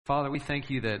Father, we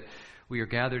thank you that we are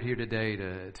gathered here today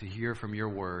to hear from your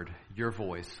word, your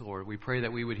voice, Lord. We pray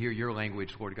that we would hear your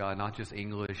language, Lord God, not just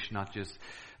English, not just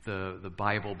the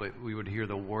Bible, but we would hear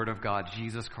the word of God,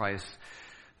 Jesus Christ,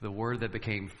 the word that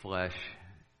became flesh,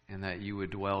 and that you would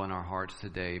dwell in our hearts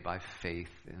today by faith,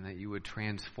 and that you would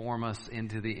transform us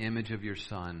into the image of your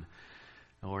Son.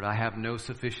 Lord, I have no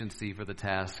sufficiency for the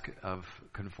task of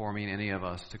conforming any of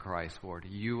us to Christ, Lord.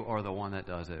 You are the one that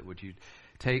does it. Would you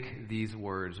take these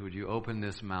words, would you open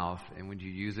this mouth, and would you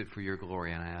use it for your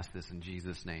glory? And I ask this in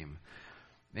Jesus' name.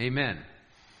 Amen.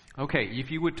 Okay,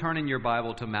 if you would turn in your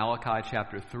Bible to Malachi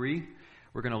chapter 3,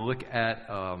 we're going to look at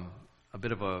a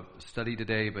bit of a study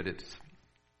today, but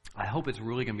I hope it's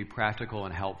really going to be practical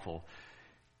and helpful.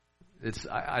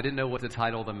 I didn't know what to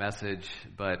title the message,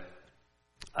 but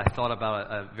I thought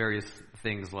about various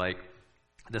things like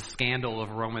the scandal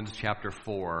of Romans chapter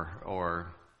 4,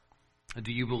 or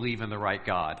do you believe in the right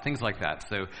God? Things like that.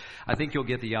 So I think you'll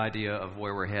get the idea of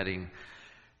where we're heading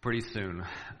pretty soon.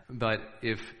 But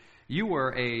if you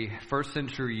were a first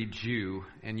century Jew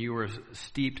and you were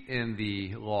steeped in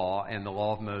the law and the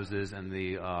law of Moses and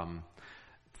the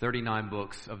 39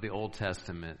 books of the Old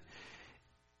Testament,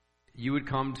 you would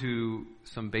come to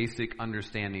some basic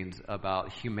understandings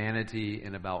about humanity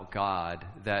and about God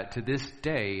that to this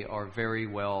day are very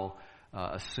well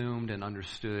assumed and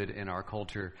understood in our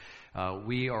culture.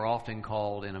 We are often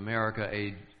called in America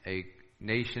a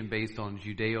nation based on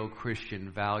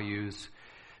Judeo-Christian values.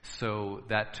 So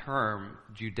that term,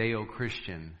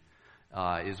 Judeo-Christian,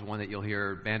 is one that you'll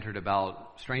hear bantered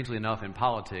about, strangely enough, in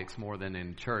politics more than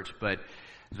in church. But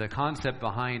the concept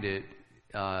behind it,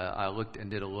 I looked and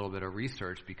did a little bit of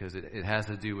research because it has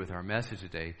to do with our message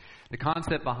today. The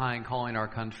concept behind calling our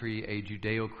country a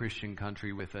Judeo-Christian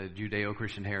country with a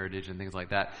Judeo-Christian heritage and things like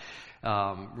that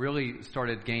really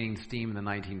started gaining steam in the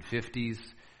 1950s.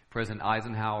 President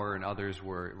Eisenhower and others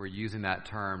were using that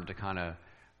term to kind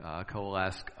of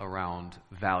coalesce around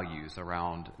values,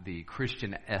 around the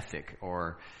Christian ethic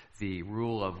or the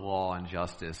rule of law and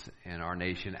justice in our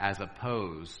nation as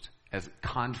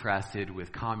contrasted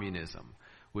with communism,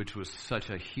 which was such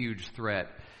a huge threat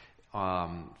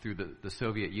through the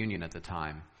Soviet Union at the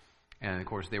time. And of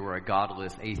course, they were a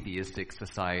godless, atheistic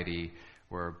society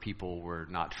where people were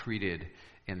not treated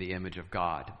in the image of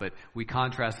God. But we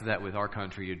contrasted that with our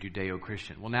country, a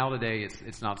Judeo-Christian. Well, now today,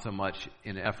 it's not so much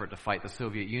in an effort to fight the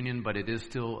Soviet Union, but it is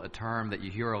still a term that you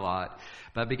hear a lot.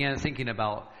 But I began thinking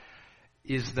about,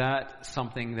 is that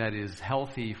something that is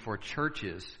healthy for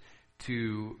churches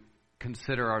to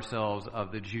consider ourselves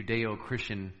of the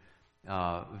Judeo-Christian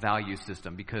value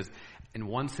system? Because in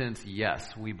one sense,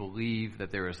 yes, we believe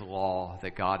that there is a law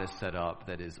that God has set up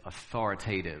that is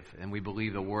authoritative, and we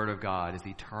believe the Word of God is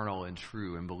eternal and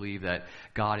true, and believe that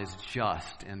God is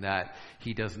just and that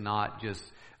He does not just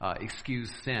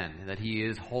excuse sin, that He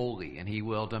is holy and He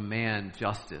will demand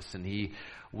justice and He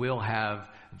will have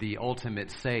the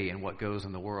ultimate say in what goes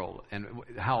in the world. And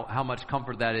how much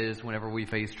comfort that is whenever we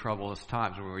face troublous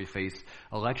times, when we face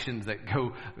elections that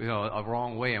go a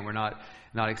wrong way and we're not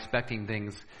expecting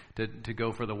things to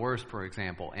go for the worst, for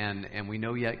example. And we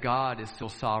know yet God is still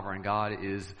sovereign. God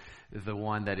is the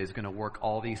one that is going to work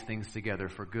all these things together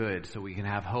for good so we can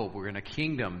have hope. We're in a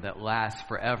kingdom that lasts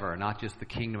forever, not just the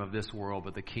kingdom of this world,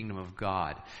 but the kingdom of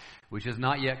God, which has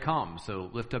not yet come. So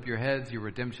lift up your heads, your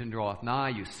redemption draweth nigh.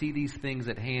 You see these things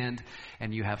at hand,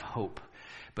 and you have hope.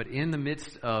 But in the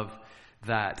midst of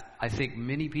that, I think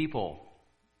many people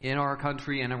in our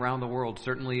country and around the world,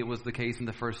 certainly it was the case in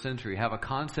the first century, have a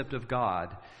concept of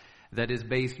God that is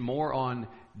based more on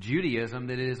Judaism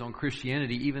than it is on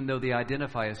Christianity, even though they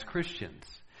identify as Christians.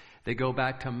 They go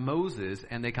back to Moses,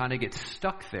 and they kind of get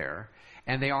stuck there.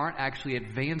 And they aren't actually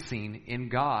advancing in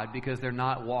God because they're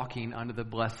not walking under the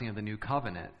blessing of the new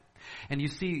covenant. And you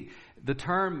see, the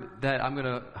term that I'm going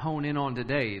to hone in on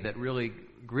today that really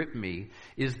gripped me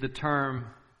is the term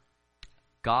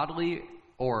godly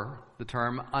or the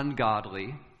term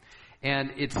ungodly.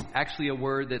 And it's actually a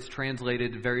word that's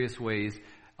translated various ways: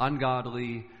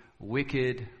 ungodly,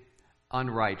 wicked,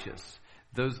 unrighteous.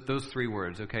 Those three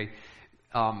words, okay?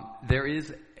 There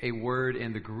is a word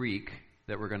in the Greek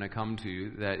that we're going to come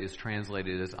to that is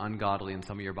translated as ungodly in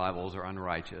some of your Bibles, or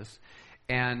unrighteous.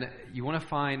 And you want to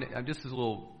find, just as a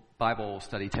little Bible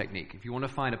study technique, if you want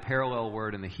to find a parallel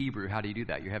word in the Hebrew, how do you do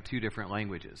that? You have two different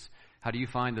languages. How do you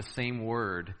find the same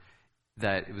word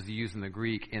that was used in the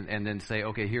Greek and then say,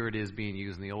 okay, here it is being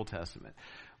used in the Old Testament?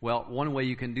 Well, one way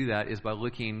you can do that is by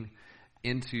looking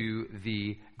into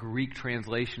the Greek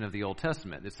translation of the Old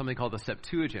Testament. It's something called the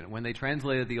Septuagint. When they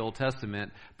translated the Old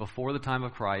Testament before the time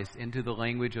of Christ into the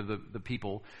language of the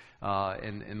people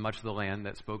in much of the land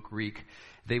that spoke Greek,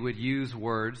 they would use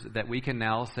words that we can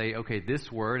now say, okay,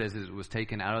 this word, as it was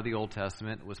taken out of the Old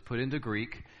Testament, was put into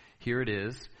Greek. Here it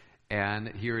is. And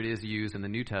here it is used in the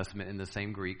New Testament in the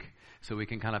same Greek. So we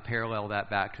can kind of parallel that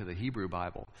back to the Hebrew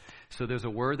Bible. So there's a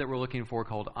word that we're looking for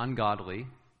called ungodly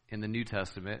in the New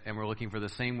Testament, and we're looking for the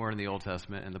same word in the Old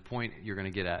Testament, and the point you're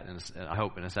going to get at, I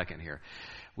hope, in a second here.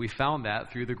 We found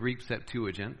that through the Greek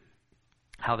Septuagint,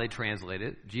 how they translate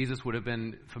it. Jesus would have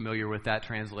been familiar with that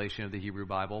translation of the Hebrew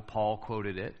Bible. Paul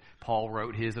quoted it. Paul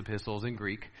wrote his epistles in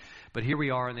Greek. But here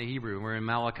we are in the Hebrew, and we're in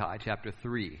Malachi chapter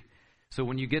 3. So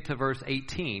when you get to verse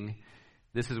 18,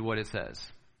 this is what it says.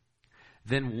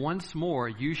 Then once more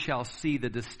you shall see the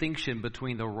distinction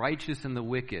between the righteous and the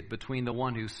wicked, between the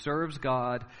one who serves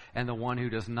God and the one who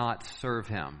does not serve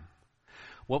him.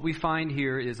 What we find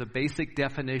here is a basic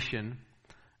definition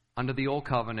under the Old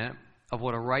Covenant of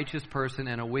what a righteous person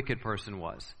and a wicked person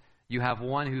was. You have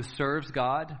one who serves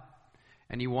God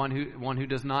and one who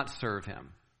does not serve him.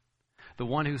 The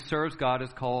one who serves God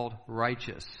is called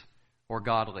righteous or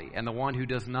godly, and the one who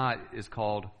does not is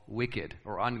called wicked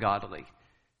or ungodly.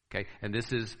 Okay, and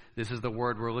this is the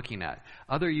word we're looking at.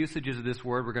 Other usages of this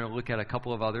word, we're going to look at a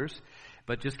couple of others,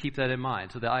 but just keep that in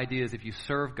mind. So the idea is if you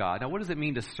serve God. Now, what does it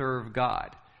mean to serve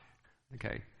God?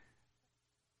 Okay,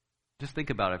 just think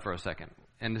about it for a second.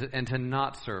 And to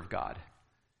not serve God.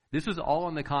 This was all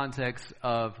in the context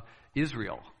of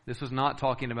Israel. This was not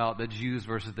talking about the Jews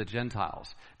versus the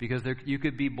Gentiles, because you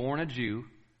could be born a Jew,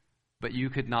 but you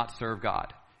could not serve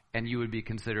God, and you would be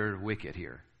considered wicked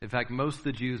here. In fact, most of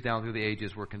the Jews down through the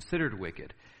ages were considered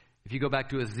wicked. If you go back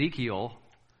to Ezekiel,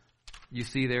 you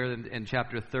see there in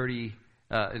chapter 3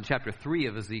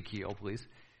 of Ezekiel, please,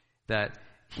 that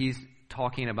he's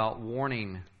talking about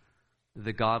warning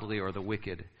the godly or the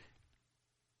wicked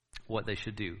what they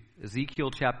should do. Ezekiel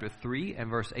chapter 3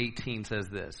 and verse 18 says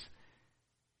this.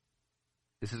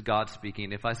 This is God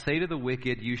speaking. If I say to the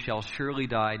wicked, you shall surely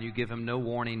die, and you give him no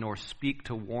warning, nor speak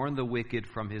to warn the wicked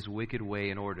from his wicked way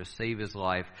in order to save his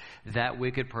life, that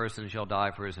wicked person shall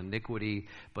die for his iniquity,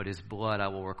 but his blood I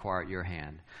will require at your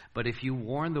hand. But if you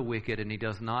warn the wicked, and he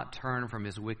does not turn from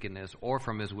his wickedness or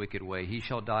from his wicked way, he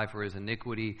shall die for his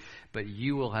iniquity, but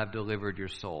you will have delivered your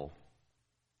soul.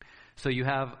 So you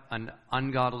have an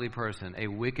ungodly person, a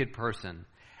wicked person,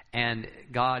 and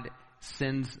God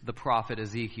sends the prophet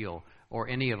Ezekiel, or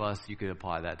any of us you could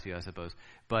apply that to, I suppose.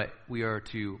 But we are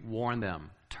to warn them,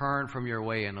 turn from your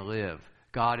way and live.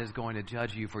 God is going to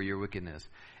judge you for your wickedness.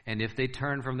 And if they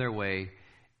turn from their way,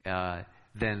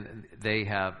 then they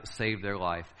have saved their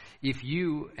life. If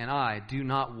you and I do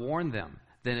not warn them,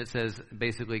 then it says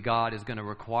basically God is going to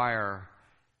require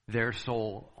their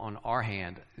soul on our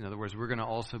hand. In other words, we're going to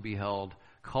also be held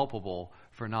culpable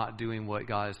for not doing what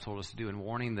God has told us to do and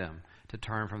warning them to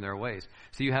turn from their ways.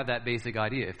 So you have that basic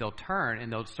idea. If they'll turn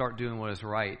and they'll start doing what is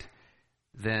right,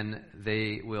 then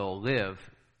they will live,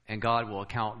 and God will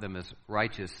account them as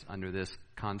righteous under this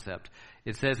concept.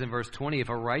 It says in verse 20, if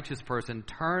a righteous person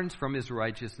turns from his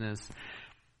righteousness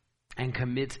and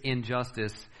commits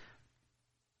injustice,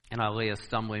 and I lay a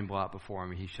stumbling block before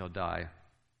him, he shall die.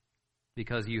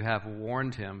 Because you have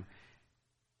warned him,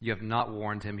 you have not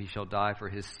warned him, he shall die for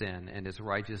his sin, and his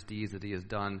righteous deeds that he has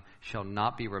done shall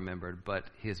not be remembered, but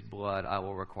his blood I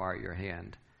will require at your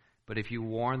hand. But if you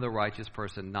warn the righteous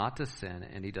person not to sin,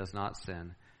 and he does not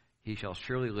sin, he shall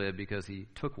surely live, because he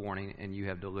took warning, and you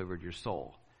have delivered your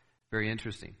soul. Very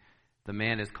interesting. The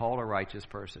man is called a righteous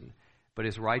person, but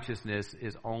his righteousness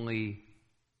is only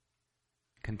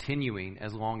continuing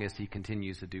as long as he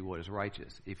continues to do what is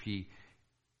righteous. If he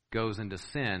goes into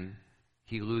sin,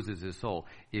 he loses his soul.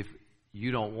 If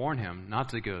you don't warn him not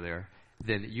to go there,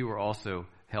 then you are also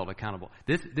held accountable.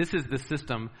 This is the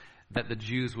system that the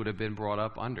Jews would have been brought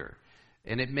up under.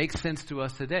 And it makes sense to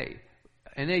us today.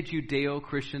 In a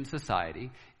Judeo-Christian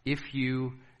society, if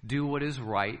you do what is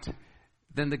right,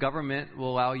 then the government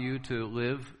will allow you to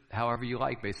live however you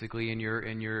like, basically,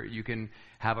 you can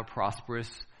have a prosperous,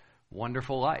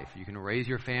 wonderful life. You can raise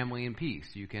your family in peace.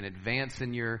 You can advance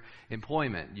in your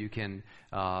employment. You can,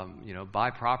 buy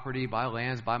property, buy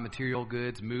lands, buy material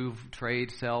goods, move,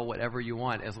 trade, sell, whatever you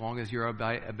want, as long as you're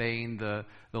obeying the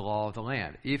law of the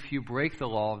land. If you break the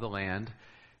law of the land,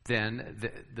 then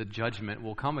the judgment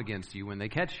will come against you when they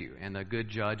catch you. And a good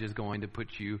judge is going to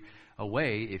put you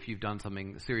away if you've done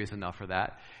something serious enough for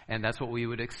that. And that's what we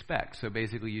would expect. So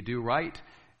basically, you do right,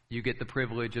 you get the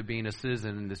privilege of being a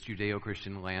citizen in this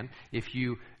Judeo-Christian land. If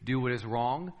you do what is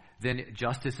wrong, then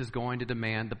justice is going to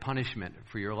demand the punishment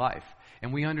for your life.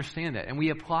 And we understand that. And we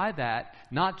apply that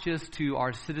not just to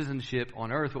our citizenship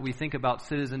on earth, but we think about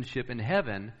citizenship in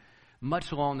heaven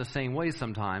much along the same way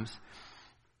sometimes.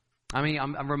 I mean,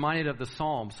 I'm reminded of the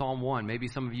Psalm 1. Maybe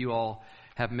some of you all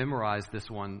have memorized this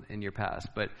one in your past.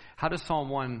 But how does Psalm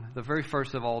 1, the very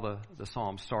first of all the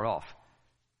Psalms, start off?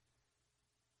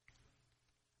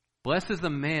 Blessed is the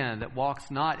man that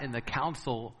walks not in the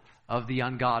counsel of the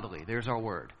ungodly. There's our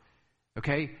word.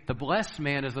 Okay? The blessed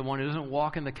man is the one who doesn't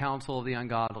walk in the counsel of the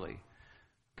ungodly.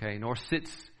 Okay? Nor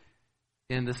sits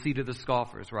in the seat of the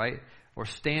scoffers, right? Or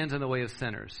stands in the way of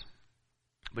sinners.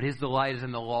 But his delight is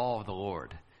in the law of the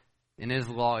Lord. In his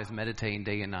law he's meditating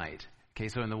day and night. Okay,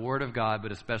 so in the Word of God,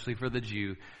 but especially for the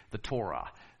Jew, the Torah,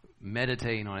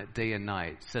 meditating on it day and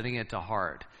night, setting it to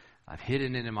heart. I've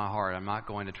hidden it in my heart. I'm not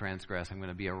going to transgress. I'm going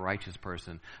to be a righteous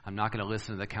person. I'm not going to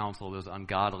listen to the counsel of those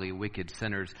ungodly, wicked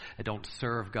sinners that don't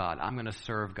serve God. I'm going to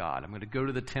serve God. I'm going to go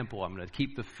to the temple. I'm going to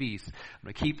keep the feast. I'm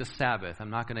going to keep the Sabbath. I'm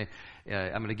going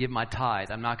to give my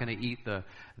tithe. I'm not going to eat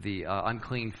the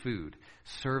unclean food.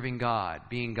 Serving God,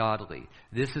 being godly.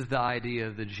 This is the idea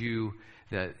of the Jew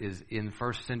that is in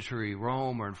first century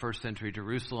Rome or in first century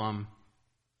Jerusalem.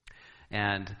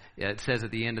 And it says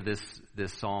at the end of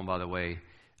this psalm, by the way,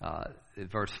 in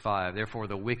verse 5, therefore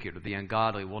the wicked or the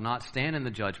ungodly will not stand in the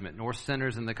judgment, nor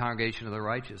sinners in the congregation of the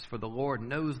righteous. For the Lord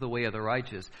knows the way of the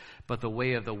righteous, but the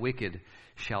way of the wicked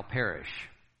shall perish.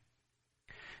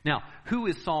 Now, who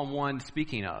is Psalm 1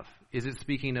 speaking of? Is it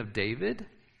speaking of David?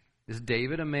 Is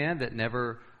David a man that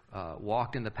never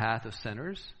walked in the path of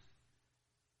sinners?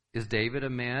 Is David a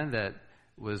man that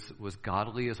was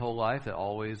godly his whole life, that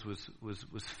always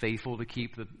was faithful to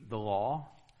keep the law?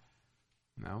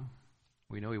 No,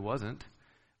 we know he wasn't.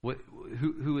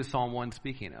 Who is Psalm 1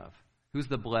 speaking of? Who's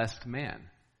the blessed man?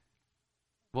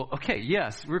 Well, okay,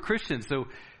 yes, we're Christians, so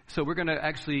we're going to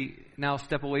actually now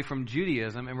step away from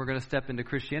Judaism and we're going to step into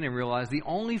Christianity and realize the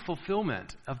only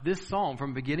fulfillment of this psalm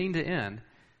from beginning to end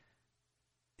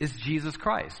is Jesus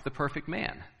Christ, the perfect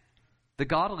man, the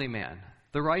godly man,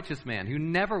 the righteous man who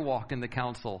never walked in the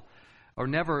counsel or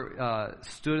never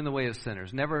stood in the way of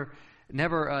sinners, never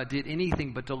did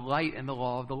anything but delight in the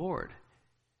law of the Lord.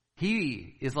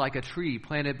 He is like a tree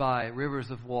planted by rivers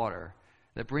of water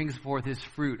that brings forth his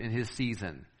fruit in his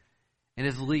season, and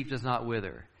his leaf does not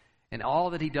wither. And all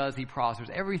that he does, he prospers.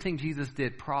 Everything Jesus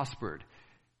did prospered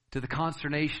to the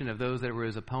consternation of those that were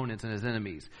his opponents and his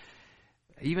enemies.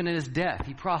 Even in his death,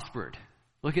 he prospered.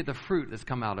 Look at the fruit that's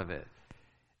come out of it.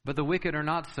 But the wicked are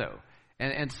not so.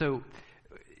 And so,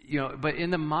 but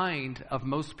in the mind of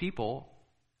most people,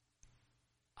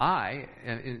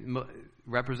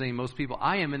 representing most people,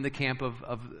 I am in the camp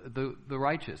of the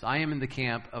righteous. I am in the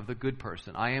camp of the good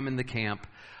person. I am in the camp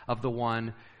of the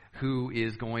one who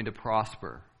is going to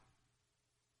prosper.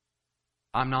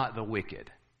 I'm not the wicked.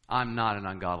 I'm not an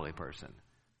ungodly person.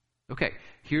 Okay,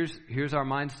 here's our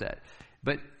mindset.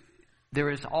 But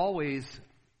there is always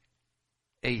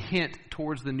a hint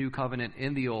towards the new covenant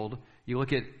in the old. You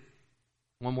look at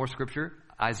one more scripture,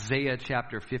 Isaiah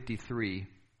chapter 53.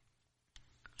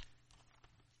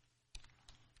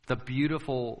 The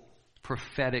beautiful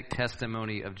prophetic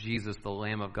testimony of Jesus, the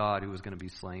Lamb of God who was going to be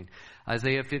slain.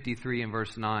 Isaiah 53 and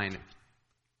verse 9,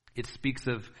 it speaks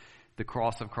of the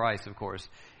cross of Christ, of course.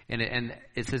 And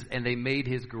it says, and they made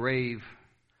his grave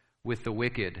with the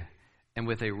wicked and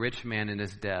with a rich man in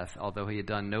his death, although he had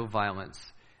done no violence,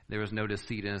 there was no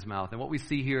deceit in his mouth. And what we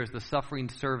see here is the suffering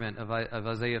servant of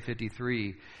Isaiah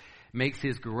 53 makes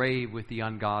his grave with the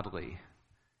ungodly.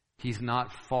 He's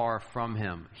not far from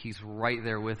him. He's right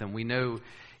there with him. We know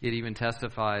it even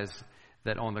testifies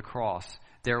that on the cross,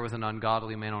 there was an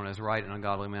ungodly man on his right and an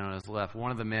ungodly man on his left.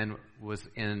 One of the men was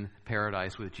in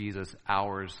paradise with Jesus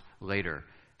hours later.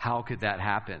 How could that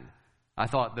happen? I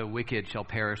thought the wicked shall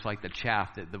perish like the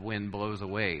chaff that the wind blows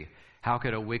away. How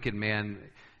could a wicked man,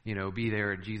 be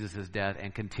there at Jesus' death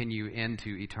and continue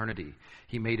into eternity?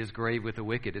 He made his grave with the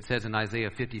wicked. It says in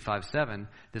Isaiah 55:7,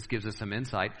 this gives us some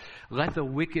insight. Let the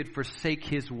wicked forsake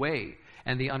his way,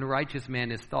 and the unrighteous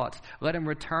man his thoughts. Let him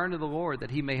return to the Lord,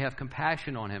 that he may have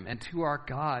compassion on him, and to our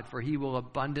God, for he will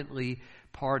abundantly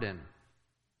pardon.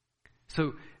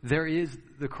 So there is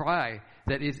the cry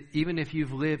that is, even if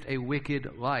you've lived a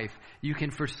wicked life, you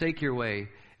can forsake your way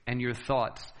and your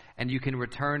thoughts, and you can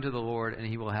return to the Lord, and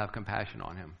he will have compassion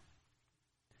on him.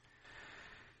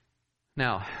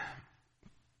 Now,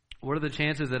 what are the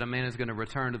chances that a man is going to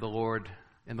return to the Lord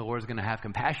and the Lord is going to have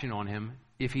compassion on him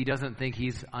if he doesn't think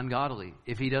he's ungodly,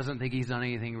 if he doesn't think he's done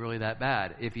anything really that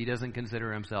bad, if he doesn't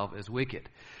consider himself as wicked?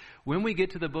 When we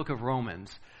get to the book of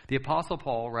Romans, the Apostle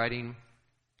Paul, writing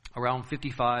around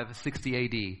 55, 60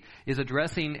 AD, is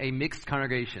addressing a mixed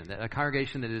congregation, a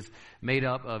congregation that is made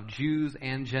up of Jews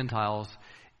and Gentiles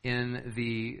in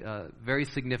the very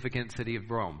significant city of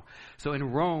Rome. So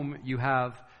in Rome, you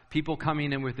have people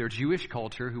coming in with their Jewish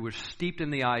culture who were steeped in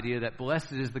the idea that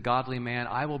blessed is the godly man,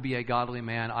 I will be a godly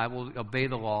man, I will obey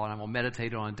the law, and I will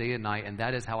meditate on it day and night, and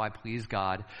that is how I please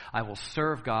God. I will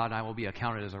serve God, and I will be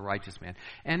accounted as a righteous man.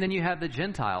 And then you have the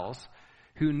Gentiles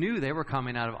who knew they were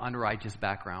coming out of unrighteous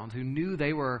backgrounds, who knew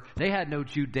they had no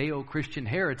Judeo-Christian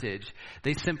heritage.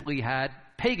 They simply had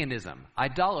paganism,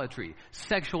 idolatry,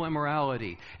 sexual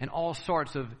immorality, and all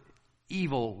sorts of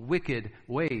evil, wicked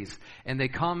ways. And they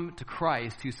come to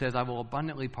Christ who says, I will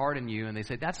abundantly pardon you. And they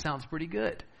say, that sounds pretty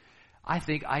good. I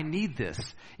think I need this.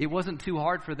 It wasn't too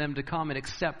hard for them to come and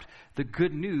accept the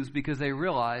good news because they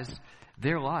realized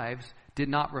their lives did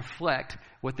not reflect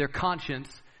what their conscience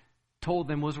told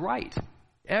them was right.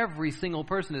 Every single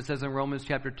person, it says in Romans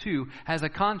chapter 2, has a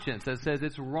conscience that says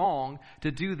it's wrong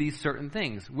to do these certain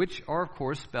things, which are, of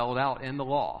course, spelled out in the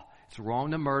law. It's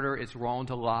wrong to murder. It's wrong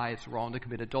to lie. It's wrong to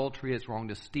commit adultery. It's wrong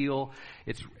to steal.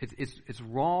 It's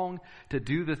wrong to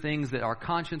do the things that our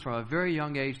conscience from a very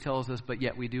young age tells us, but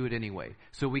yet we do it anyway.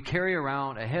 So we carry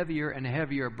around a heavier and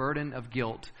heavier burden of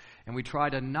guilt, and we try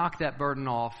to knock that burden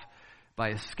off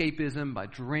by escapism, by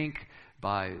drink,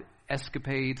 by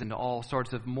escapades, and all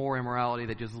sorts of more immorality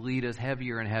that just lead us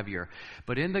heavier and heavier.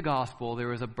 But in the gospel,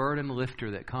 there is a burden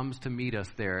lifter that comes to meet us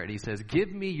there. And he says,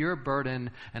 give me your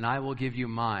burden and I will give you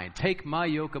mine. Take my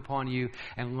yoke upon you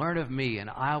and learn of me, and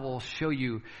I will show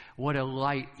you what a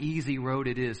light, easy road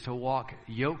it is to walk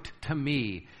yoked to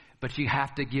me. But you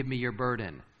have to give me your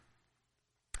burden.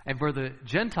 And for the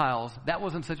Gentiles, that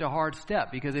wasn't such a hard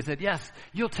step because they said, yes,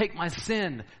 you'll take my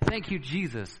sin. Thank you,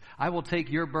 Jesus. I will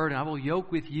take your burden. I will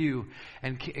yoke with you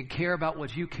and care about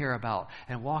what you care about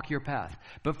and walk your path.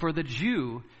 But for the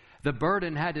Jew, the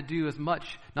burden had to do as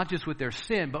much, not just with their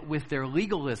sin, but with their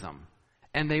legalism.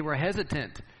 And they were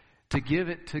hesitant to give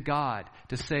it to God,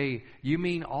 to say, you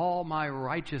mean all my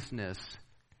righteousness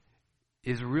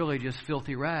is really just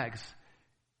filthy rags?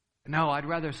 No, I'd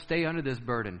rather stay under this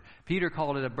burden. Peter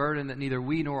called it a burden that neither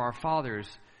we nor our fathers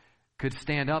could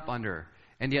stand up under.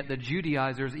 And yet the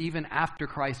Judaizers, even after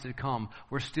Christ had come,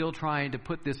 were still trying to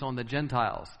put this on the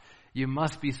Gentiles. You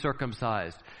must be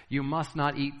circumcised. You must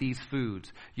not eat these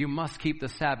foods. You must keep the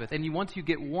Sabbath. And once you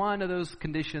get one of those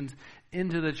conditions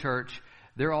into the church,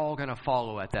 they're all going to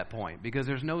follow at that point because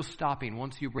there's no stopping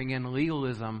once you bring in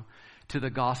legalism to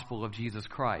the gospel of Jesus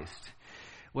Christ.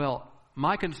 Well,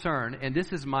 my concern, and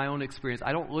this is my own experience,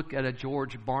 I don't look at a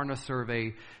George Barna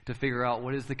survey to figure out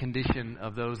what is the condition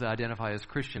of those that identify as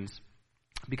Christians,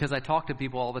 because I talk to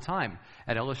people all the time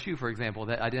at LSU, for example,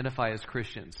 that identify as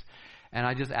Christians. And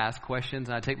I just ask questions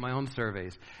and I take my own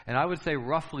surveys. And I would say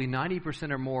roughly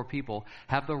 90% or more people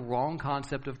have the wrong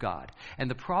concept of God. And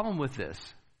the problem with this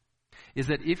is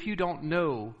that if you don't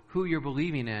know who you're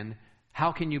believing in,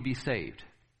 how can you be saved?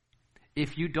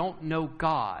 If you don't know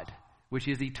God, which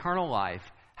is eternal life,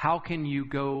 how can you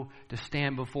go to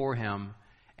stand before him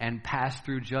and pass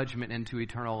through judgment into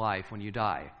eternal life when you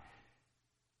die?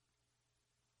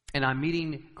 And I'm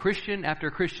meeting Christian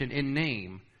after Christian in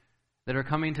name that are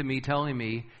coming to me telling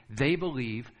me they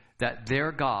believe that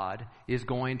their God is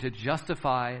going to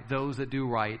justify those that do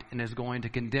right and is going to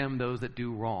condemn those that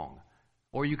do wrong.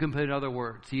 Or you can put it in other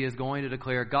words, he is going to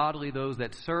declare godly those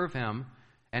that serve him,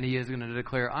 and he is going to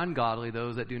declare ungodly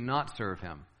those that do not serve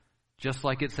him. Just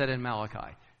like it said in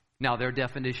Malachi. Now, their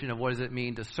definition of what does it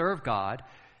mean to serve God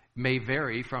may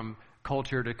vary from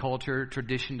culture to culture,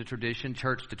 tradition to tradition,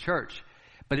 church to church.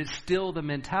 But it's still the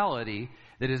mentality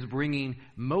that is bringing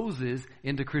Moses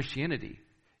into Christianity.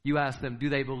 You ask them, do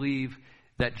they believe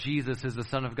that Jesus is the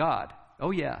Son of God?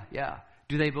 Oh, yeah.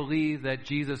 Do they believe that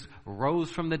Jesus rose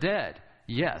from the dead?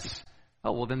 Yes.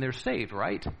 Oh, well, then they're saved,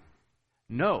 right?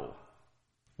 No.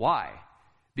 Why?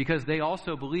 Because they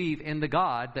also believe in the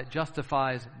God that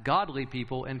justifies godly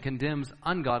people and condemns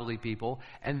ungodly people,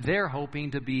 and they're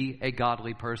hoping to be a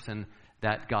godly person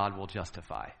that God will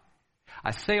justify.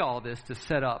 I say all this to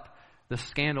set up the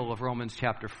scandal of Romans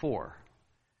chapter 4.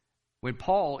 When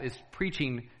Paul is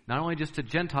preaching not only just to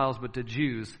Gentiles but to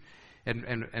Jews,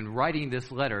 and writing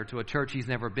this letter to a church he's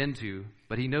never been to,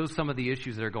 but he knows some of the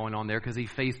issues that are going on there because he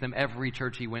faced them every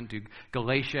church he went to.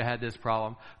 Galatia had this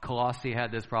problem. Colossae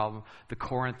had this problem. The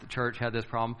Corinth church had this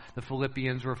problem. The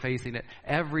Philippians were facing it.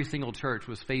 Every single church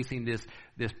was facing this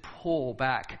pull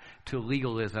back to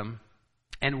legalism,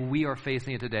 and we are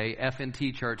facing it today.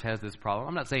 F&T Church has this problem.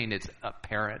 I'm not saying it's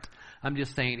apparent. I'm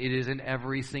just saying it is in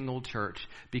every single church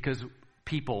because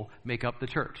people make up the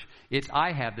church. It's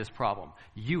I have this problem.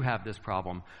 You have this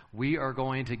problem. We are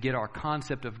going to get our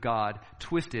concept of God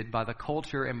twisted by the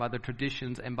culture and by the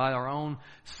traditions and by our own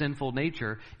sinful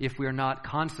nature if we are not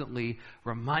constantly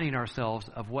reminding ourselves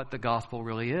of what the gospel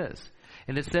really is.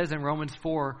 And it says in Romans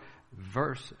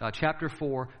chapter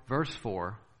 4, verse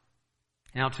 4,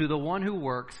 "Now to the one who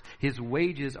works, his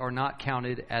wages are not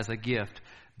counted as a gift,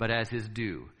 but as his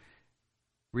due."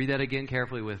 Read that again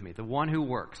carefully with me. The one who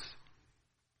works.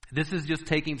 This is just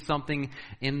taking something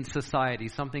in society,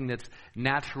 something that's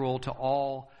natural to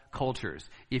all cultures.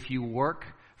 If you work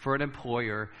for an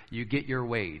employer, you get your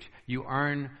wage. You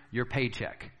earn your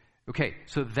paycheck. Okay,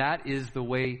 so that is the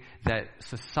way that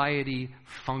society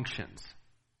functions.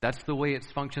 That's the way it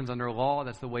functions under law.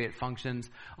 That's the way it functions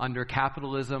under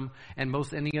capitalism and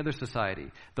most any other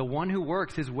society. The one who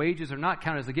works, his wages are not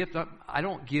counted as a gift. I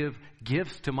don't give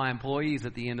gifts to my employees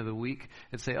at the end of the week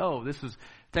and say,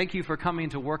 thank you for coming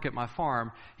to work at my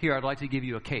farm. Here, I'd like to give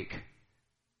you a cake.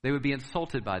 They would be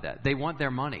insulted by that. They want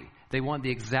their money. They want the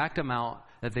exact amount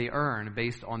that they earn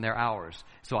based on their hours.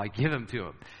 So I give them to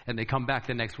them, and they come back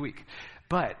the next week.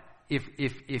 But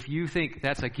if you think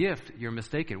that's a gift, you're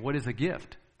mistaken. What is a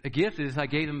gift? A gift is I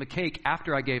gave them the cake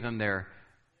after I gave them their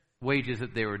wages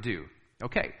that they were due.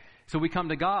 Okay, so we come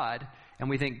to God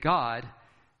and we think, God,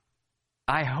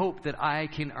 I hope that I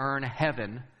can earn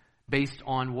heaven based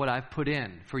on what I've put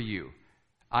in for you.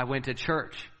 I went to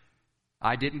church.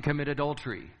 I didn't commit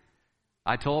adultery.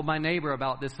 I told my neighbor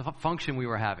about this function we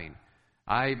were having.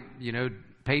 I,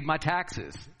 paid my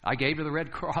taxes. I gave to the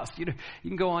Red Cross. You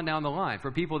can go on down the line. For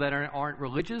people that aren't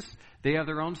religious, they have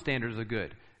their own standards of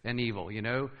good and evil.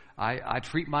 I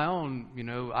treat my own,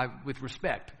 with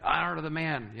respect. I honor the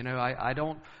man. I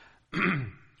don't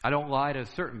I don't lie to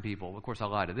certain people. Of course, I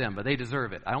lie to them, but they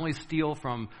deserve it. I only steal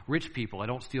from rich people. I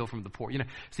don't steal from the poor.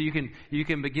 So you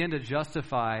can begin to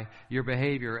justify your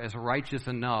behavior as righteous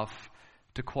enough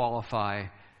to qualify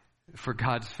for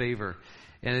God's favor.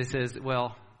 And it says,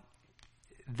 well,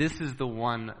 this is the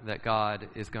one that God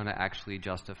is going to actually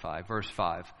justify. Verse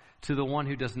 5, "To the one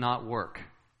who does not work,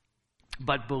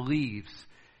 but believes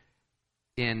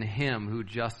in him who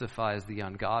justifies the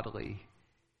ungodly,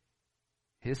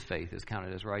 his faith is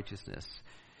counted as righteousness."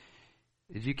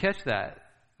 Did you catch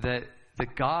that? That the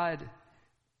God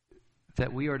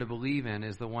that we are to believe in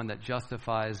is the one that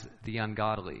justifies the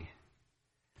ungodly.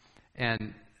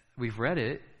 And we've read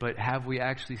it, but have we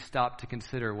actually stopped to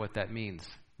consider what that means?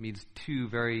 It means two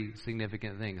very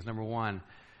significant things. Number one,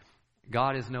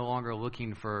 God is no longer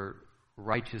looking for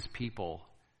righteous people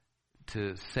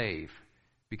to save,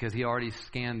 because he already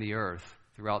scanned the earth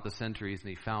throughout the centuries and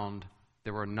he found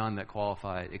there were none that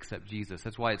qualified except Jesus.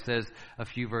 That's why it says a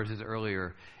few verses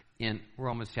earlier in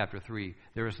Romans chapter 3,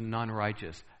 "There is none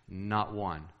righteous, not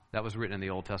one." That was written in the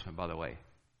Old Testament, by the way.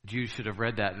 Jews should have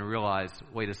read that and realized,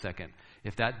 wait a second,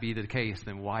 if that be the case,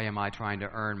 then why am I trying to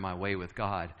earn my way with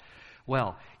God?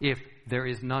 Well, if there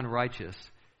is none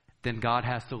righteous, then God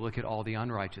has to look at all the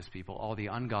unrighteous people, all the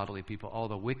ungodly people, all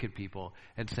the wicked people,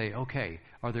 and say, okay,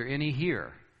 are there any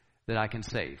here that I can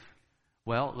save?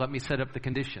 Well, let me set up the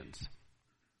conditions.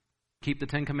 Keep the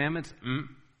 10 Commandments?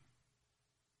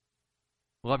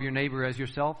 Love your neighbor as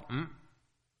yourself?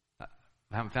 I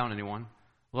haven't found anyone.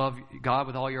 Love God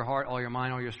with all your heart, all your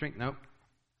mind, all your strength? Nope.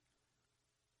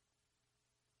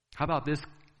 How about this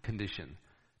condition?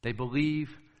 They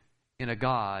believe in a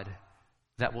God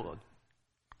that will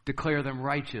declare them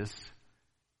righteous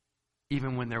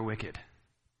even when they're wicked.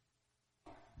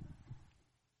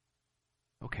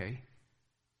 Okay.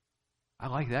 I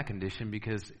like that condition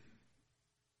because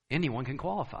anyone can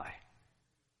qualify.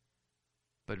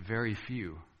 But very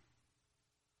few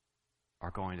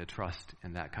are going to trust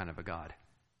in that kind of a God.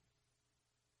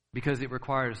 Because it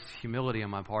requires humility on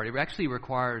my part. It actually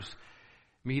requires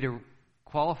me to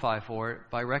qualify for it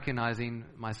by recognizing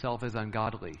myself as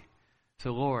ungodly.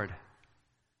 So, Lord,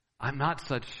 I'm not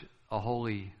such a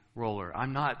holy roller.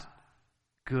 I'm not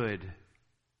good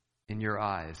in your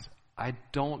eyes. I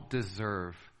don't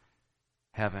deserve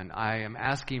heaven. I am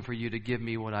asking for you to give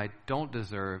me what I don't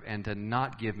deserve and to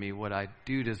not give me what I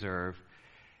do deserve.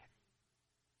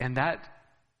 And that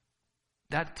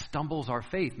stumbles our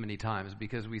faith many times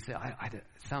because we say, it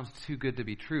sounds too good to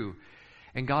be true.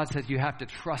 And God says you have to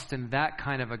trust in that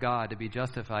kind of a God to be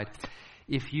justified.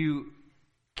 If you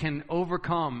can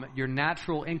overcome your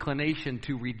natural inclination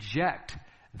to reject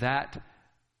that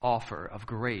offer of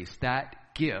grace,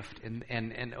 that gift,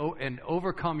 and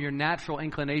overcome your natural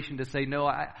inclination to say, no,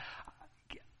 I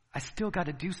still got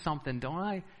to do something, don't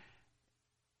I?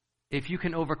 If you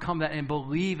can overcome that and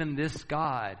believe in this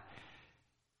God,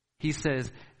 He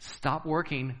says, stop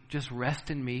working, just rest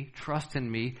in me, trust in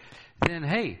me. Then,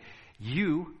 hey,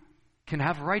 you can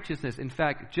have righteousness. In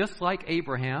fact, just like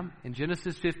Abraham in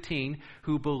Genesis 15,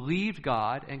 who believed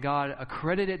God and God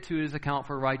accredited it to his account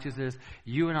for righteousness,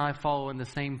 you and I follow in the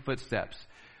same footsteps.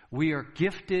 We are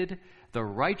gifted the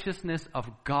righteousness of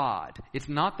God. It's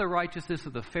not the righteousness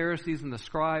of the Pharisees and the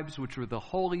scribes, which were the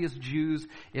holiest Jews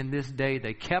in this day.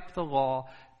 They kept the law.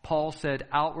 Paul said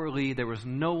outwardly there was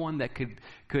no one that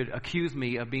could accuse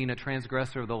me of being a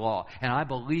transgressor of the law. And I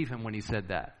believe him when he said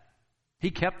that. He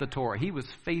kept the Torah. He was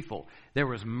faithful. There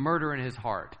was murder in his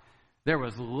heart. There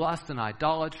was lust and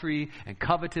idolatry and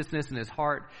covetousness in his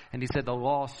heart. And he said the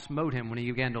law smote him when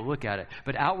he began to look at it.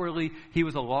 But outwardly, he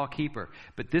was a law keeper.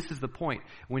 But this is the point.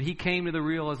 When he came to the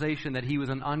realization that he was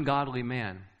an ungodly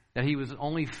man, that he was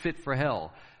only fit for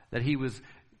hell, that he was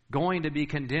going to be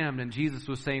condemned, and Jesus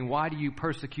was saying, why do you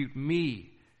persecute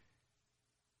me?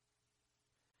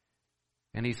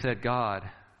 And he said, God,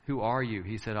 who are you?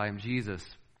 He said, I am Jesus.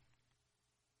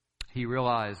 He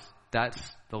realized that's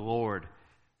the Lord,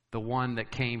 the one that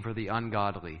came for the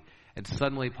ungodly. And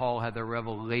suddenly Paul had the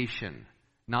revelation,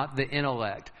 not the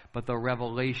intellect, but the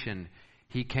revelation.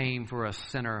 He came for a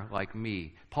sinner like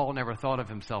me. Paul never thought of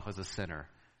himself as a sinner.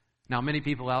 Now, many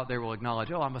people out there will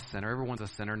acknowledge, I'm a sinner. Everyone's a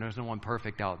sinner, and there's no one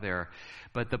perfect out there.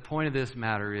 But the point of this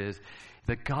matter is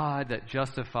the God that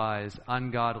justifies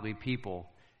ungodly people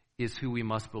is who we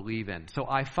must believe in. So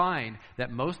I find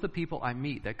that most of the people I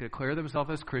meet that declare themselves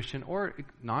as Christian or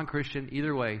non-Christian,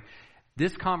 either way,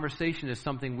 this conversation is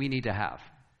something we need to have.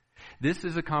 This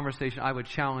is a conversation I would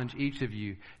challenge each of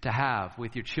you to have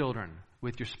with your children,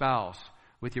 with your spouse,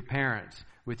 with your parents,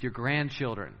 with your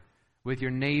grandchildren, with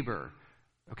your neighbor,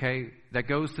 okay, that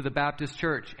goes to the Baptist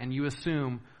church, and you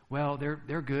assume, well,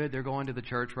 they're good, they're going to the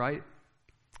church, right?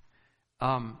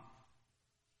 How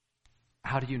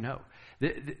do you know?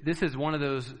 This is one of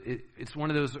those, it's one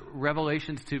of those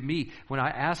revelations to me. When I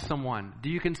ask someone, do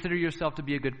you consider yourself to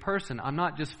be a good person? I'm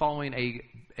not just following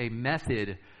a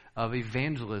method of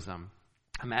evangelism.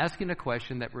 I'm asking a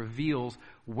question that reveals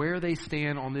where they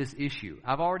stand on this issue.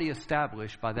 I've already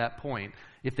established by that point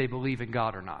if they believe in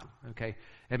God or not, okay?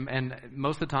 And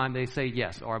most of the time they say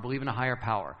yes, or I believe in a higher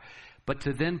power. But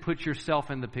to then put yourself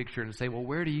in the picture and say, well,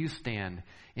 where do you stand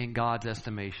in God's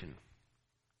estimation?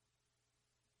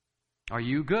 Are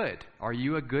you good? Are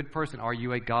you a good person? Are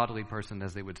you a godly person,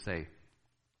 as they would say?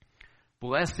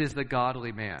 Blessed is the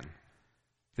godly man.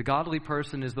 The godly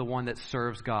person is the one that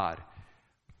serves God.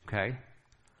 Okay?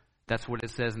 That's what it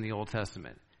says in the Old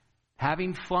Testament.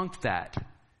 Having flunked that,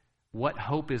 what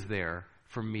hope is there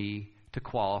for me to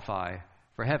qualify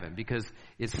for heaven? Because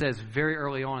it says very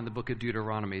early on in the book of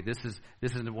Deuteronomy, this is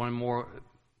one more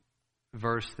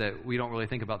verse that we don't really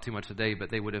think about too much today, but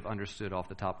they would have understood off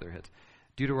the top of their heads.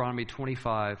 Deuteronomy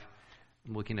 25,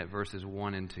 I'm looking at verses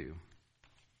 1 and 2.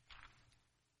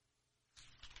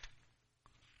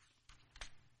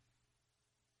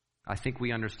 I think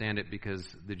we understand it because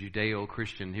the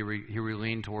Judeo-Christian, here we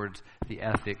lean towards the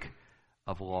ethic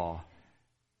of law.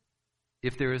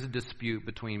 If there is a dispute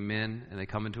between men and they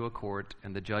come into a court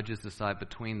and the judges decide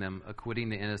between them, acquitting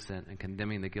the innocent and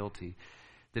condemning the guilty,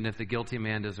 then if the guilty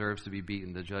man deserves to be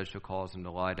beaten, the judge shall cause him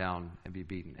to lie down and be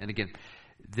beaten. And again,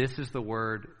 this is the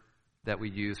word that we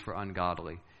use for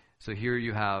ungodly. So here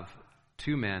you have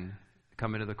two men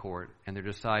come into the court, and they're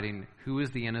deciding who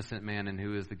is the innocent man and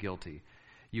who is the guilty.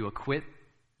 You acquit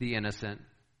the innocent,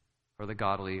 or the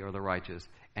godly, or the righteous,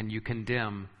 and you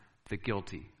condemn the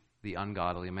guilty, the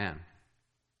ungodly man.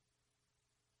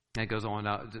 And it goes on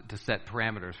to set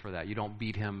parameters for that. You don't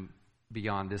beat him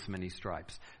beyond this many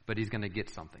stripes, but he's going to get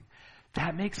something.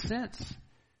 That makes sense.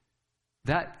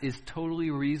 That is totally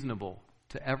reasonable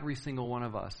to every single one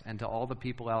of us and to all the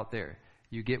people out there.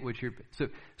 You get what you're...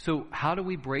 So how do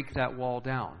we break that wall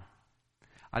down?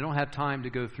 I don't have time to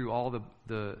go through all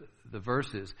the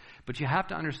verses, but you have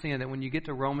to understand that when you get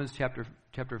to Romans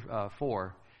chapter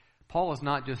 4, Paul is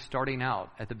not just starting out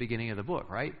at the beginning of the book,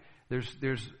 right?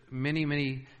 There's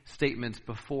many statements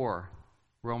before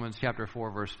Romans chapter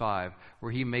 4, verse 5,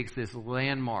 where he makes this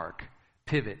landmark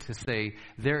pivot to say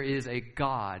there is a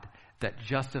God that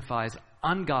justifies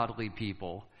ungodly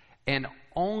people, and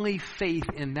only faith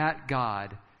in that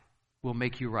God will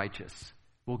make you righteous,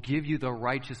 will give you the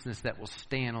righteousness that will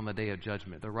stand on the day of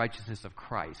judgment, the righteousness of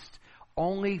Christ.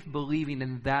 Only believing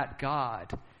in that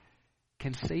God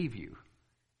can save you.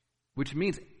 Which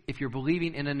means if you're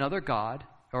believing in another God,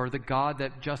 or the God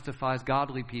that justifies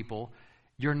godly people,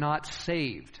 you're not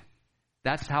saved.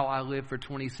 That's how I lived for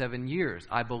 27 years.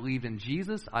 I believed in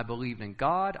Jesus. I believed in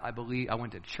God. I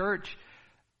went to church.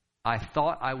 I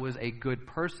thought I was a good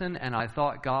person, and I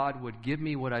thought God would give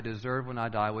me what I deserved when I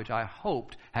die, which I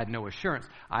hoped, had no assurance,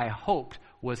 I hoped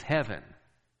was heaven.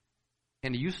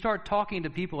 And you start talking to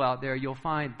people out there, you'll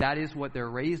find that is what they're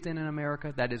raised in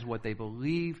America, that is what they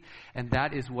believe, and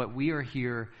that is what we are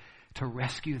here to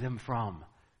rescue them from,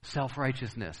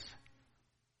 self-righteousness.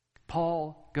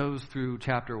 Paul goes through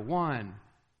chapter 1,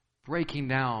 breaking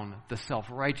down the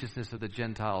self-righteousness of the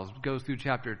Gentiles. Goes through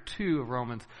chapter 2 of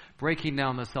Romans, breaking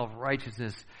down the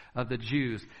self-righteousness of the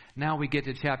Jews. Now we get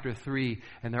to chapter 3,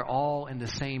 and they're all in the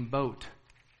same boat.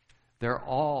 They're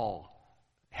all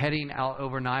heading out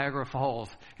over Niagara Falls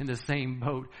in the same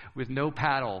boat with no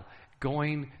paddle,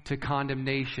 going to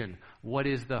condemnation. What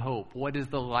is the hope? What is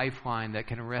the lifeline that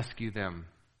can rescue them?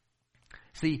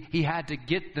 See, he had to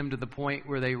get them to the point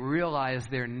where they realized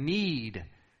their need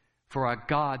for a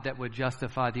God that would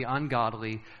justify the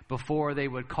ungodly before they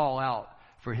would call out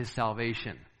for his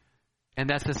salvation. And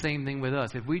that's the same thing with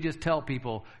us. If we just tell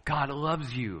people, God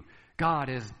loves you, God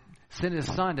has sent his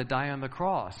son to die on the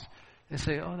cross, they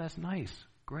say, oh, that's nice,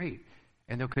 great.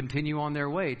 And they'll continue on their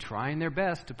way, trying their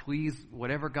best to please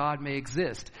whatever God may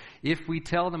exist. If we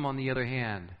tell them, on the other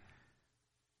hand,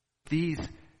 these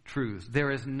truths,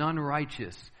 there is none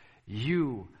righteous,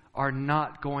 you are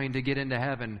not going to get into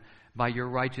heaven by your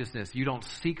righteousness. You don't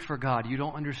seek for God. You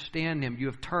don't understand him. You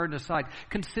have turned aside.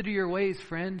 Consider your ways,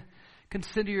 friend.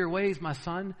 Consider your ways, my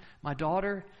son, my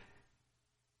daughter.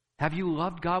 Have you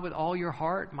loved God with all your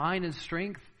heart, mind, and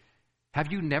strength?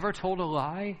 Have you never told a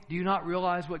lie? Do you not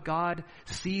realize what God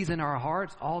sees in our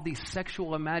hearts? All these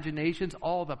sexual imaginations,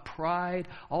 all the pride,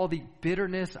 all the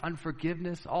bitterness,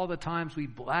 unforgiveness, all the times we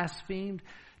blasphemed.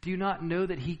 Do you not know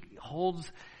that he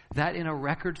holds that in a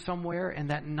record somewhere, and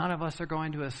that none of us are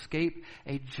going to escape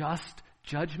a just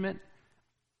judgment?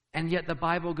 And yet the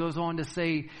Bible goes on to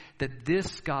say that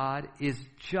this God is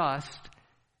just,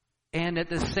 and at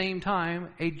the same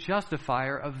time a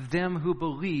justifier of them who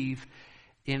believe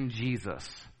in Jesus.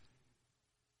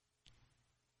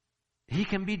 He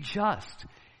can be just.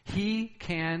 He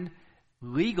can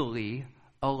legally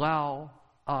allow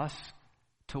us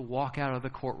to walk out of the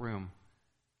courtroom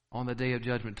on the day of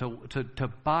judgment, to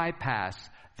bypass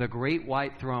the great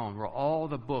white throne where all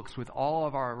the books with all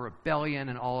of our rebellion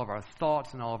and all of our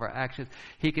thoughts and all of our actions,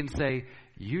 he can say,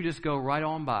 you just go right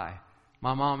on by.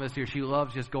 My mom is here. She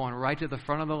loves just going right to the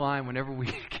front of the line whenever we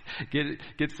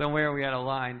get somewhere we had a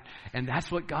line. And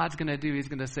that's what God's going to do. He's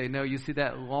going to say, no, you see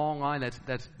that long line,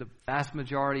 that's the vast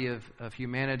majority of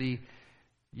humanity.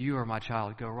 You are my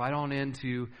child. Go right on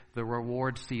into the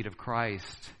reward seat of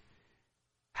Christ.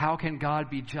 How can God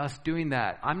be just doing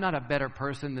that? I'm not a better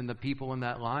person than the people in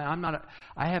that line.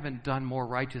 I haven't done more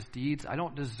righteous deeds. I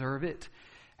don't deserve it.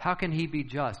 How can he be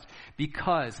just?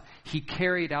 Because he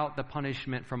carried out the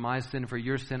punishment for my sin, for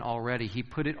your sin already. He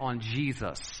put it on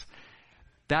Jesus.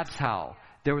 That's how.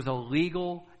 There was a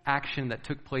legal action that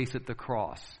took place at the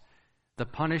cross. The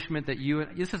punishment that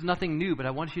this is nothing new, but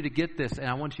I want you to get this, and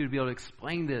I want you to be able to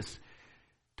explain this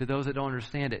to those that don't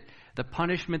understand it. The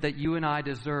punishment that you and I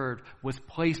deserved was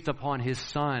placed upon his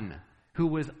son, who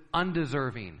was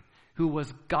undeserving, who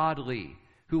was godly,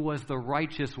 who was the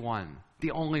righteous one,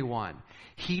 the only one.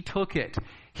 He took it.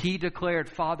 He declared,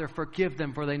 Father, forgive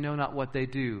them, for they know not what they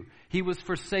do. He was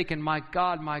forsaken. My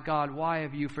God, why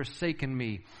have you forsaken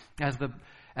me? As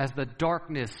the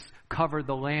darkness covered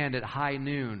the land at high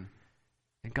noon,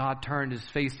 and God turned his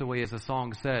face away, as the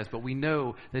song says. But we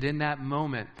know that in that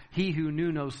moment, he who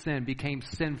knew no sin became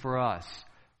sin for us.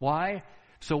 Why?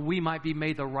 So we might be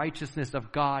made the righteousness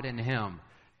of God in him.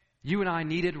 You and I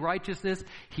needed righteousness.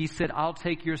 He said, I'll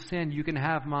take your sin. You can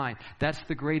have mine. That's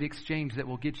the great exchange that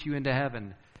will get you into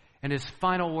heaven. And his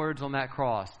final words on that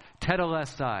cross,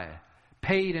 tetelestai,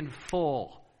 paid in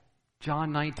full.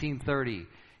 John 19:30.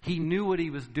 He knew what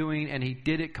he was doing, and he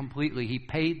did it completely. He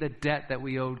paid the debt that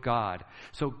we owed God.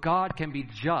 So God can be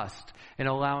just in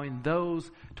allowing those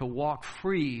to walk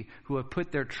free who have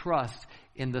put their trust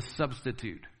in the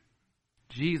substitute.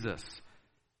 Jesus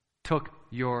took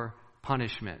your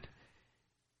punishment.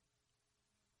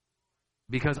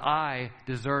 Because I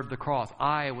deserved the cross.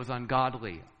 I was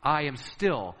ungodly. I am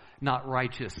still not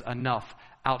righteous enough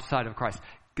outside of Christ.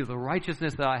 Because the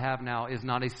righteousness that I have now is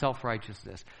not a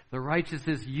self-righteousness. The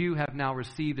righteousness you have now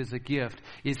received as a gift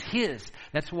is his.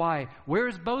 That's why,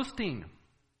 where's boasting?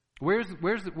 Where's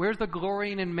the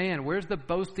glorying in man? Where's the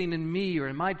boasting in me or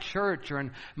in my church or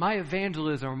in my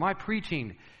evangelism or my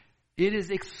preaching? It is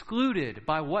excluded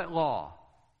by what law?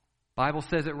 Bible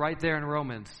says it right there in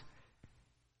Romans.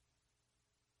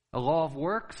 A law of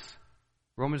works?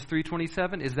 Romans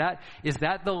 3:27, is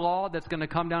that the law that's going to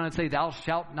come down and say, thou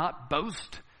shalt not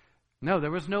boast? No,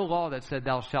 there was no law that said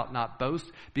thou shalt not boast,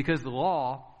 because the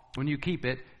law, when you keep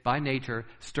it, by nature,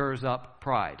 stirs up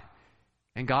pride.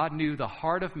 And God knew the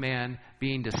heart of man,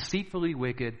 being deceitfully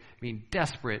wicked, being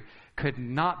desperate, could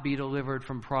not be delivered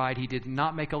from pride. He did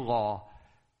not make a law.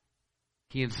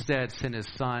 He instead sent his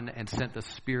Son and sent the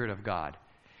Spirit of God.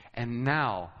 And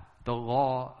now the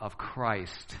law of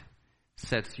Christ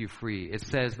sets you free. It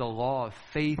says the law of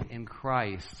faith in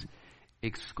Christ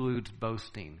excludes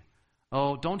boasting.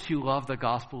 Oh, don't you love the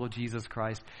gospel of Jesus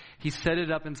Christ? He set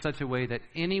it up in such a way that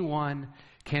anyone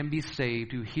can be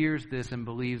saved who hears this and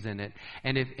believes in it.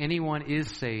 And if anyone is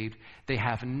saved, they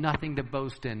have nothing to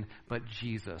boast in but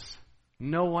Jesus.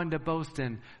 No one to boast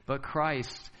in but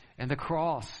Christ and the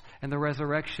cross and the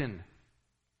resurrection.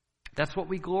 That's what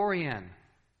we glory in.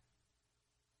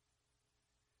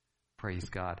 Praise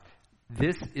God.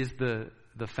 This is the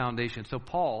foundation. So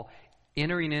Paul,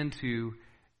 entering into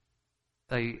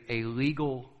a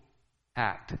legal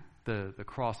act, the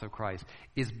cross of Christ,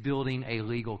 is building a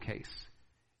legal case.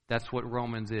 That's what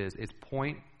Romans is. It's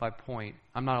point by point.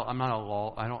 I'm not a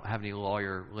law. I don't have any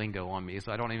lawyer lingo on me,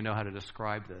 so I don't even know how to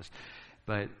describe this.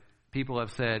 But people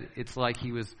have said it's like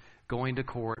he was going to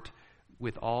court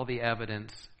with all the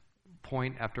evidence,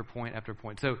 point after point after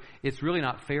point. So it's really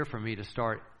not fair for me to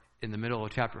start in the middle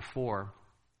of chapter 4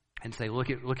 and say, look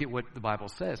at what the Bible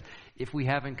says, if we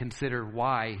haven't considered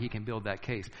why he can build that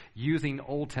case, using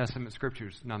Old Testament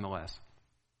scriptures nonetheless.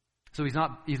 So he's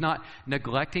not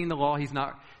neglecting the law. He's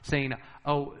not saying,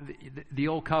 oh, the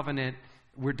old covenant,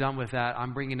 we're done with that.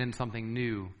 I'm bringing in something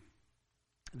new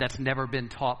that's never been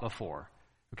taught before.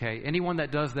 Okay? Anyone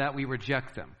that does that, we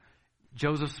reject them.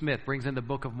 Joseph Smith brings in the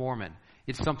Book of Mormon.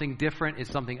 It's something different.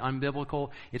 It's something unbiblical.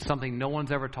 It's something no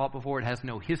one's ever taught before. It has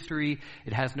no history.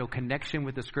 It has no connection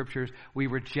with the scriptures. We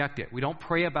reject it. We don't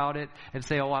pray about it and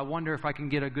say, oh, I wonder if I can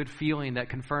get a good feeling that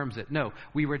confirms it. No,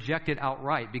 we reject it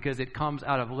outright because it comes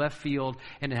out of left field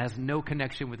and it has no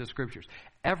connection with the scriptures.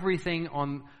 Everything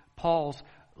on Paul's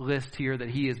list here that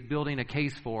he is building a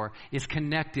case for is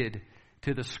connected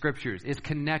to the scriptures, is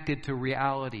connected to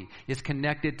reality, is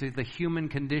connected to the human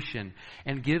condition,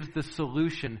 and gives the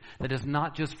solution that is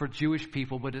not just for Jewish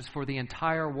people, but is for the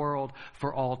entire world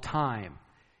for all time.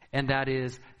 And that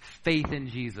is faith in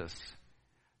Jesus,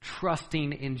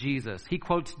 trusting in Jesus. He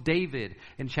quotes David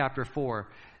in chapter 4.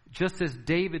 Just as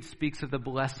David speaks of the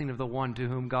blessing of the one to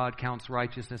whom God counts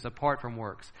righteousness apart from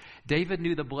works. David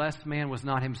knew the blessed man was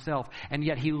not himself, and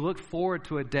yet he looked forward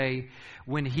to a day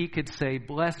when he could say,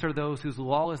 blessed are those whose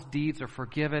lawless deeds are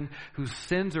forgiven, whose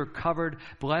sins are covered.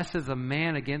 Blessed is a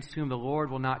man against whom the Lord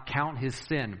will not count his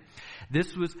sin.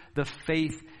 This was the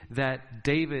faith that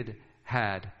David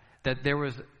had, that there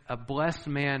was a blessed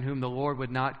man whom the Lord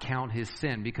would not count his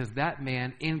sin, because that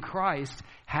man in Christ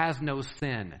has no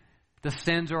sin. The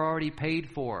sins are already paid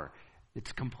for.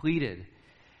 It's completed.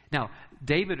 Now,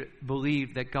 David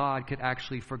believed that God could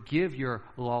actually forgive your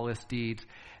lawless deeds,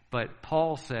 but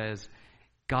Paul says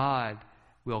God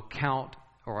will count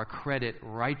or accredit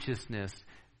righteousness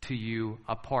to you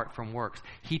apart from works.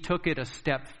 He took it a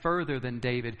step further than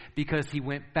David because he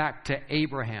went back to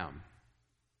Abraham.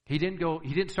 He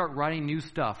didn't start writing new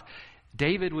stuff.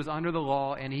 David was under the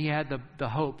law and he had the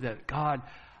hope that God,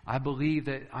 I believe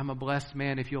that I'm a blessed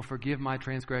man if you'll forgive my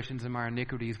transgressions and my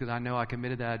iniquities, because I know I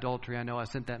committed that adultery. I know I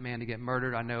sent that man to get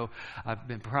murdered. I know I've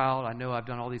been proud. I know I've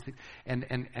done all these things.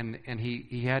 And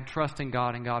he had trust in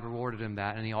God, and God rewarded him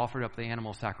that, and he offered up the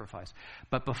animal sacrifice.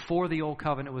 But before the old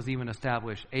covenant was even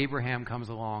established, Abraham comes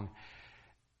along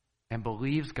and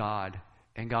believes God,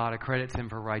 and God accredits him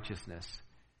for righteousness.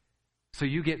 So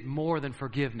you get more than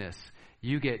forgiveness.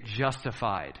 You get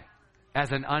justified.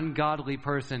 As an ungodly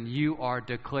person, you are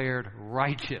declared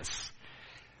righteous.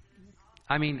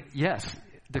 I mean, yes,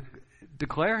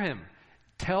 declare him.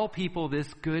 Tell people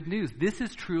this good news. This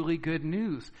is truly good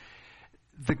news.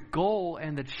 The goal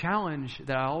and the challenge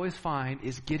that I always find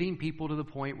is getting people to the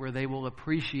point where they will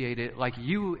appreciate it like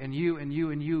you and you and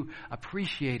you and you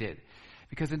appreciate it.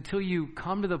 Because until you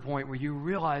come to the point where you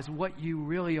realize what you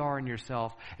really are in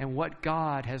yourself and what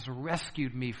God has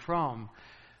rescued me from,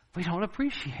 we don't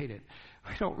appreciate it.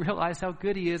 We don't realize how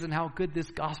good he is and how good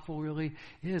this gospel really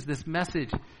is. This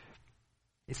message,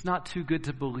 it's not too good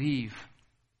to believe.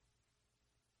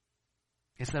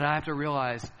 It's that I have to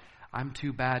realize I'm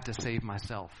too bad to save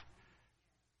myself.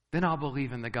 Then I'll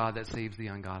believe in the God that saves the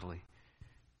ungodly.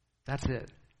 That's it.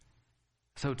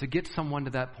 So to get someone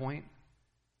to that point,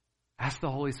 ask the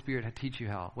Holy Spirit to teach you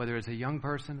how. Whether it's a young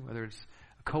person, whether it's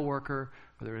a coworker,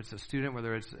 whether it's a student,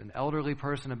 whether it's an elderly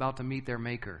person about to meet their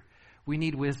maker. We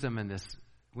need wisdom in this.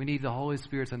 We need the Holy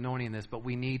Spirit's anointing in this, but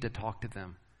we need to talk to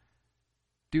them.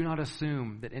 Do not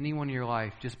assume that anyone in your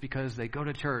life, just because they go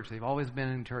to church, they've always been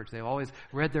in church, they've always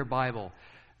read their Bible,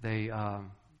 they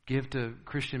give to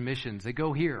Christian missions, they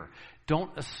go here.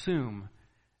 Don't assume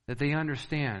that they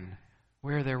understand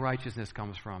where their righteousness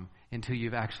comes from until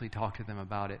you've actually talked to them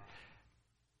about it.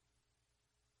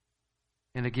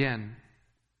 And again,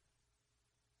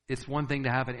 it's one thing to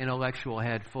have an intellectual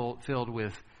head filled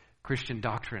with Christian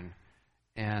doctrine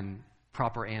and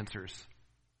proper answers.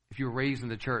 If you were raised in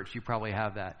the church, you probably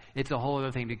have that. It's a whole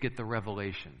other thing to get the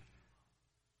revelation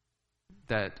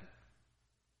that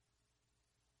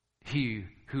he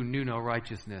who knew no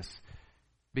righteousness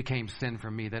became sin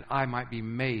for me, that I might be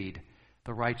made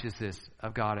the righteousness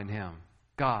of God in him.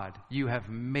 God, you have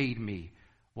made me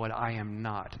what I am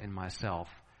not in myself,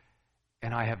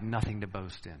 and I have nothing to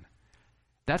boast in.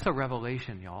 That's a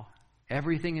revelation, y'all.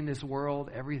 Everything in this world,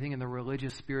 everything in the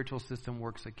religious, spiritual system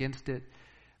works against it.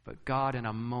 But God, in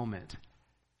a moment,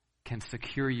 can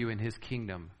secure you in his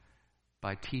kingdom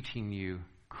by teaching you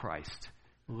Christ.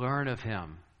 Learn of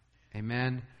him.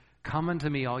 Amen. Come unto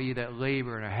me, all ye that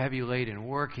labor and are heavy laden,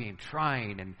 working,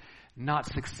 trying, and not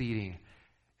succeeding,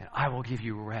 and I will give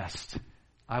you rest.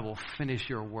 I will finish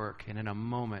your work, and in a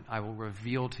moment I will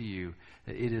reveal to you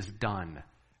that it is done.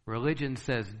 Religion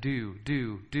says do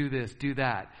this, do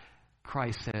that.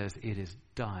 Christ says it is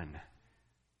done.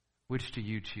 Which do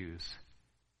you choose?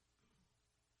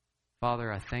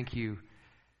 Father, I thank you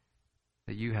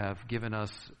that you have given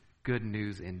us good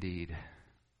news indeed.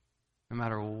 No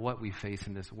matter what we face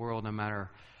in this world, no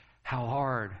matter how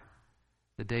hard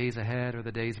the days ahead or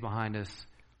the days behind us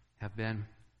have been,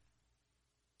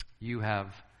 you have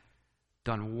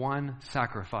done one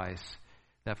sacrifice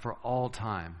that for all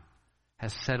time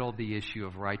has settled the issue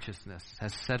of righteousness,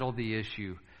 has settled the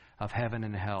issue of heaven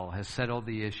and hell, has settled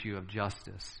the issue of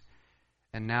justice.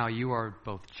 And now you are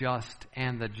both just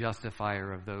and the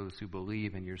justifier of those who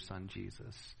believe in your Son,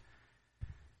 Jesus.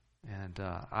 And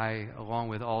I, along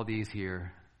with all these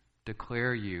here,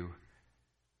 declare you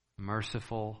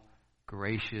merciful,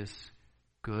 gracious,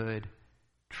 good,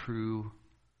 true,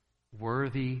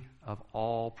 worthy of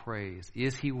all praise.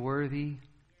 Is he worthy?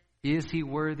 Is he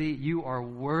worthy? You are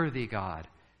worthy, God.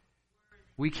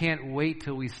 We can't wait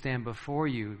till we stand before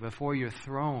you, before your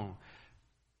throne.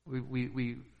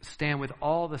 We stand with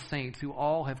all the saints who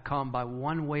all have come by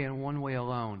one way and one way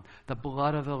alone, the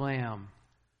blood of the Lamb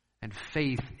and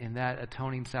faith in that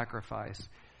atoning sacrifice.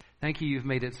 Thank you, you've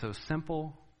made it so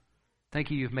simple.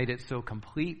 Thank you, you've made it so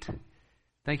complete.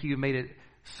 Thank you, you've made it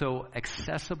so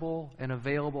accessible and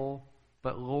available.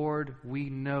 But Lord, we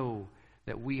know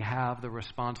that we have the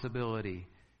responsibility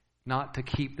not to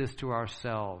keep this to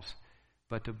ourselves,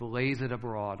 but to blaze it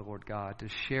abroad, Lord God, to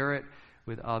share it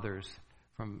with others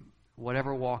from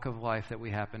whatever walk of life that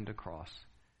we happen to cross.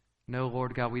 No,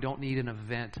 Lord God, we don't need an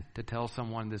event to tell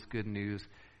someone this good news.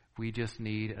 We just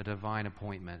need a divine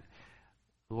appointment.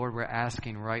 Lord, we're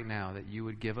asking right now that you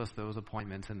would give us those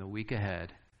appointments in the week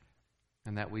ahead,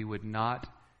 and that we would not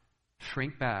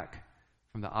shrink back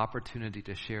from the opportunity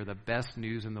to share the best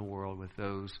news in the world with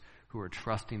those who are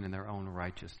trusting in their own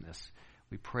righteousness.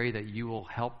 We pray that you will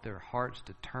help their hearts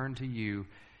to turn to you,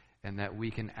 and that we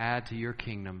can add to your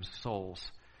kingdom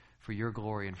souls for your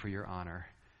glory and for your honor.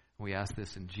 We ask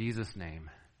this in Jesus' name.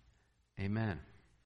 Amen.